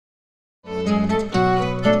Madame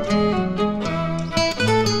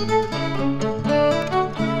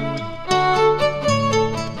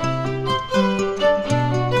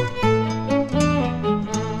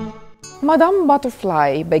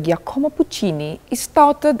Butterfly by Giacomo Puccini is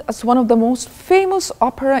touted as one of the most famous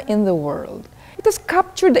opera in the world. It has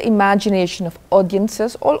captured the imagination of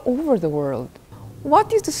audiences all over the world.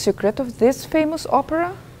 What is the secret of this famous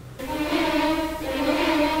opera?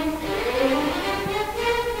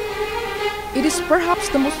 It is perhaps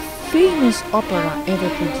the most famous opera ever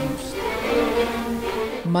produced.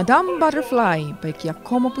 Madame Butterfly by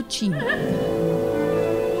Giacomo Puccini.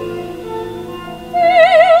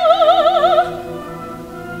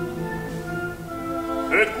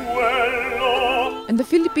 And the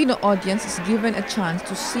Filipino audience is given a chance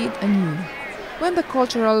to see it anew when the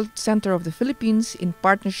Cultural Center of the Philippines, in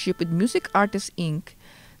partnership with Music Artists Inc.,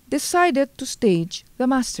 decided to stage the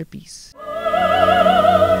masterpiece.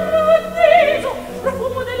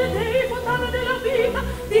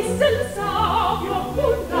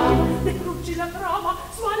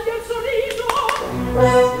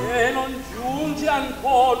 Se non giunge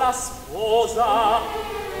ancora la sposa,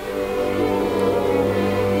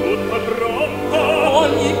 tutto è pronto,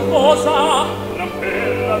 ogni cosa,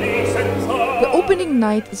 l'appella di senza. The opening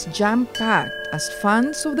night is jam-packed as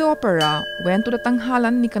fans of the opera went to the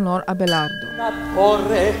tanghalan Nicanor Abelardo. La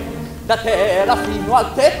torre da terra fino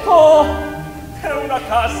al tetto è una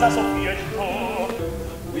casa Sofia Gulyak.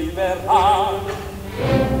 Qui verrà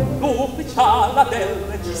l'ufficiale del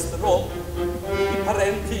registro, i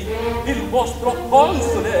parenti, il vostro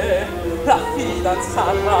console, la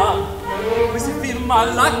fidanzata. Qui si firma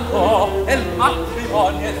l'atto e il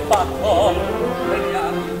matrimonio è fatto.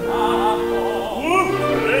 Veniamo.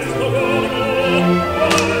 Presto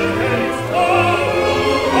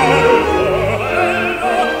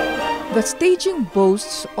The staging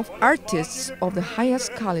boasts of artists of the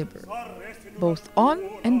highest caliber, both on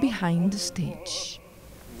and behind the stage.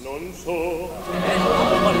 non so.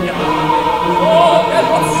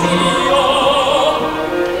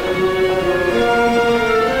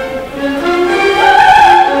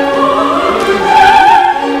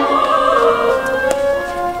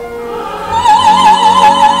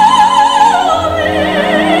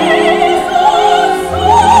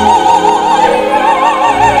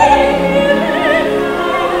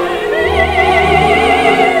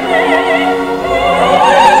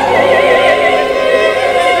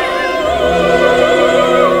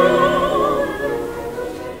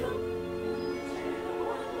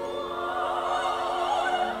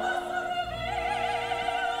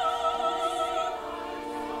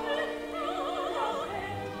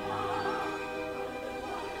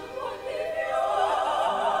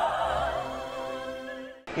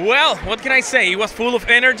 Well, what can I say? It was full of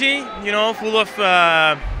energy, you know, full of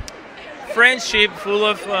friendship, full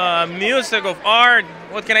of music, of art.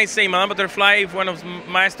 What can I say? Madame Butterfly is one of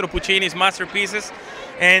Maestro Puccini's masterpieces,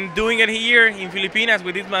 and doing it here in Filipinas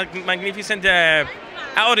with this magnificent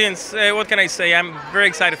audience, what can I say? I'm very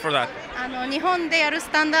excited for that. 日本でやるス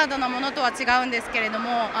タンダードなものとは違うんですけれど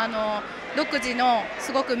も、独自の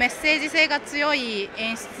すごくメッセージ性が強い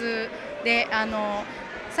演出で、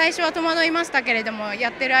最初は戸惑いましたけれども、や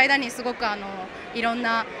ってる間にすごくいろん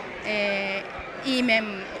な、いい面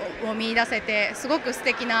を見出せて、すごく素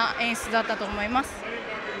敵な演出だったと思います。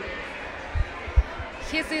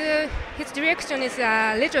His direction is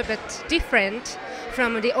a little bit different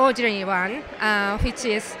from the ordinary one, which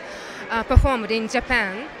is performed in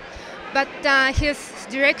Japan. But his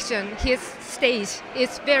direction, his stage,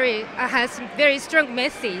 is has very strong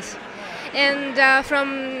message, and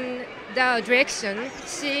from the direction,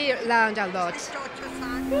 she learned a lot.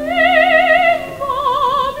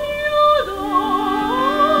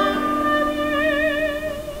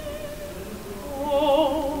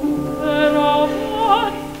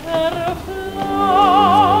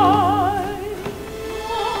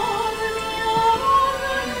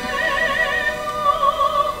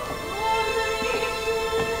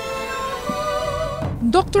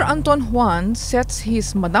 Dr. Anton Juan sets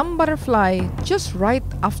his Madame Butterfly just right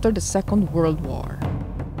after the Second World War.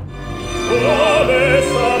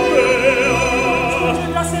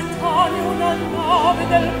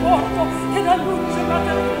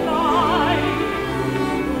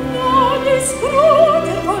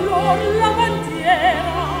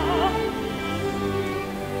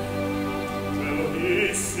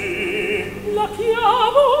 La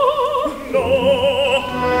chiamo, no,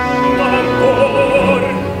 la vedete?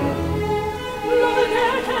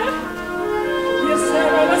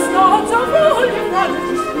 Ieri la stanza voglio fare gli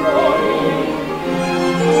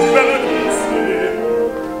me lo dissi,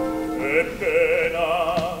 che pena,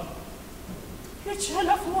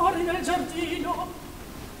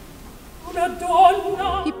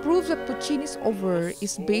 He proves that Puccini's opera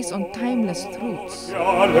is based on timeless truths.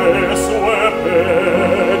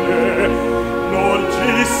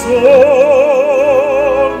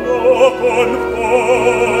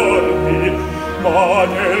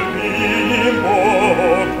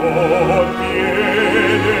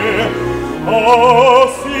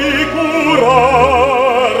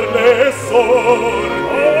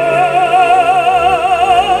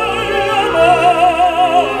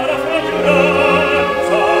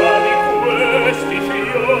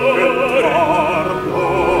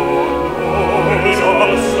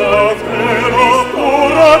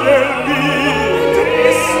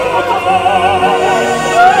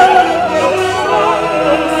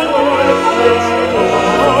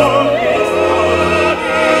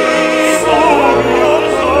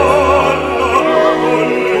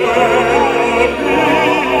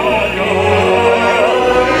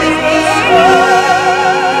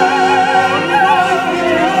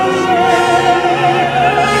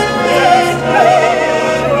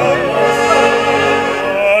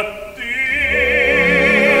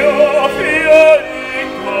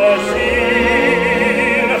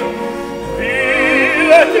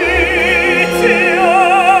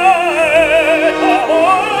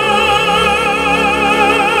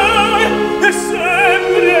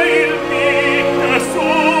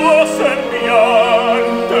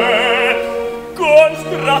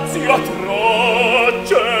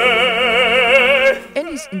 And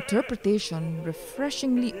his interpretation,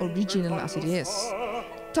 refreshingly original as it is,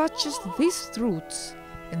 touches these truths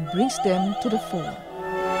and brings them to the fore.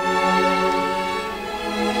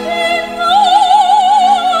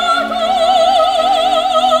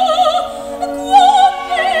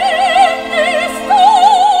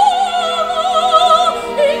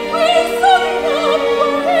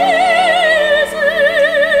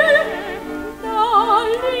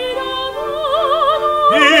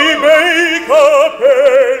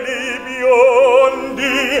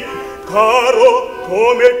 Caro,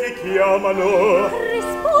 come ti chiamano?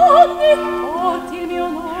 Rispondi, porti il mio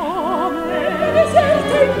nome,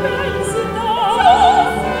 deserta immensità.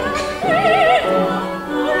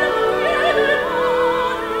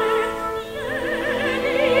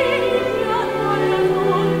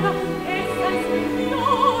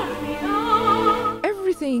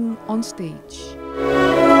 Everything on stage.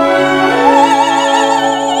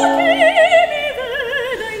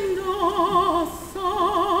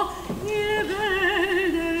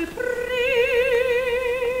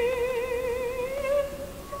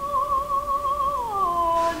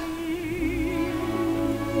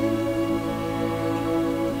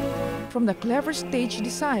 From the clever stage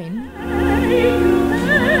design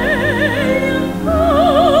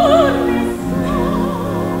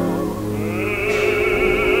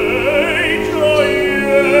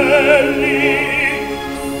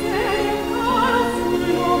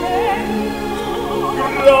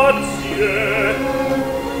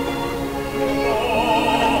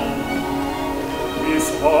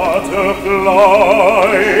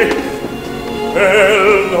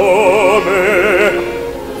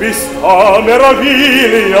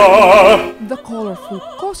meraviglia, the colorful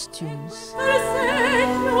costumes,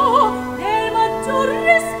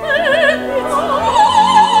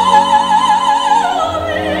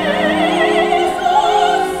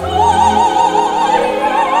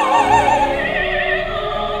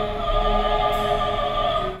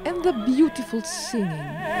 and the beautiful singing.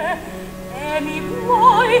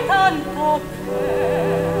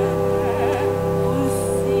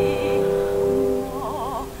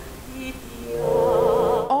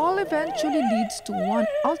 All eventually leads to one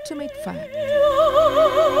ultimate fact.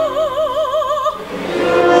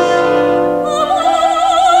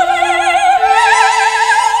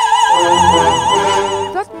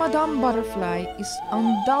 That Madame Butterfly is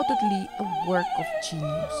undoubtedly a work of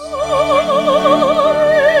genius.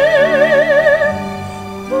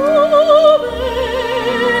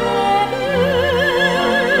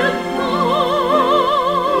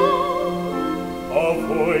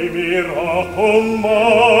 Mi raccomando,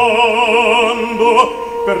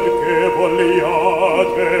 perché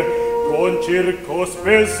vogliate con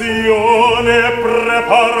circospezione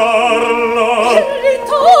prepararla.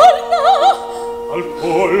 Ritorna! Al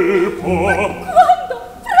colpo. Quando?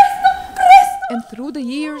 Presto, presto! And through the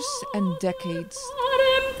years and decades,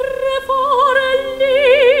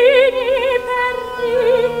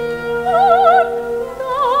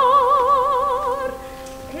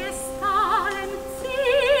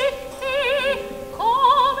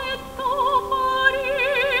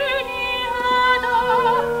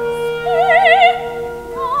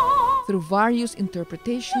 through various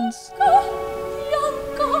interpretations,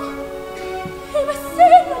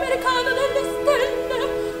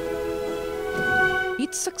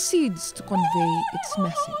 it succeeds to convey its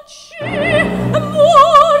message.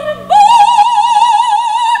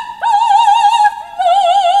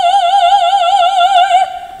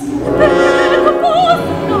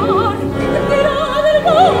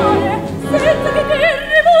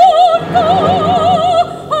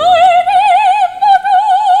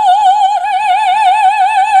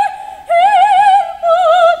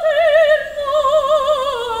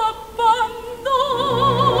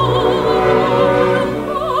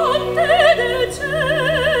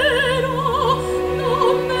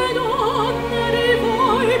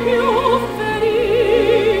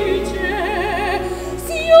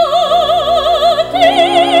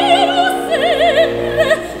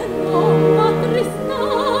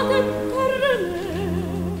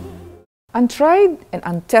 Untried and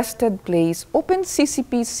untested plays open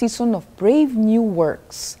CCP's season of brave new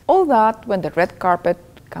works. All that when the red carpet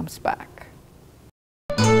comes back.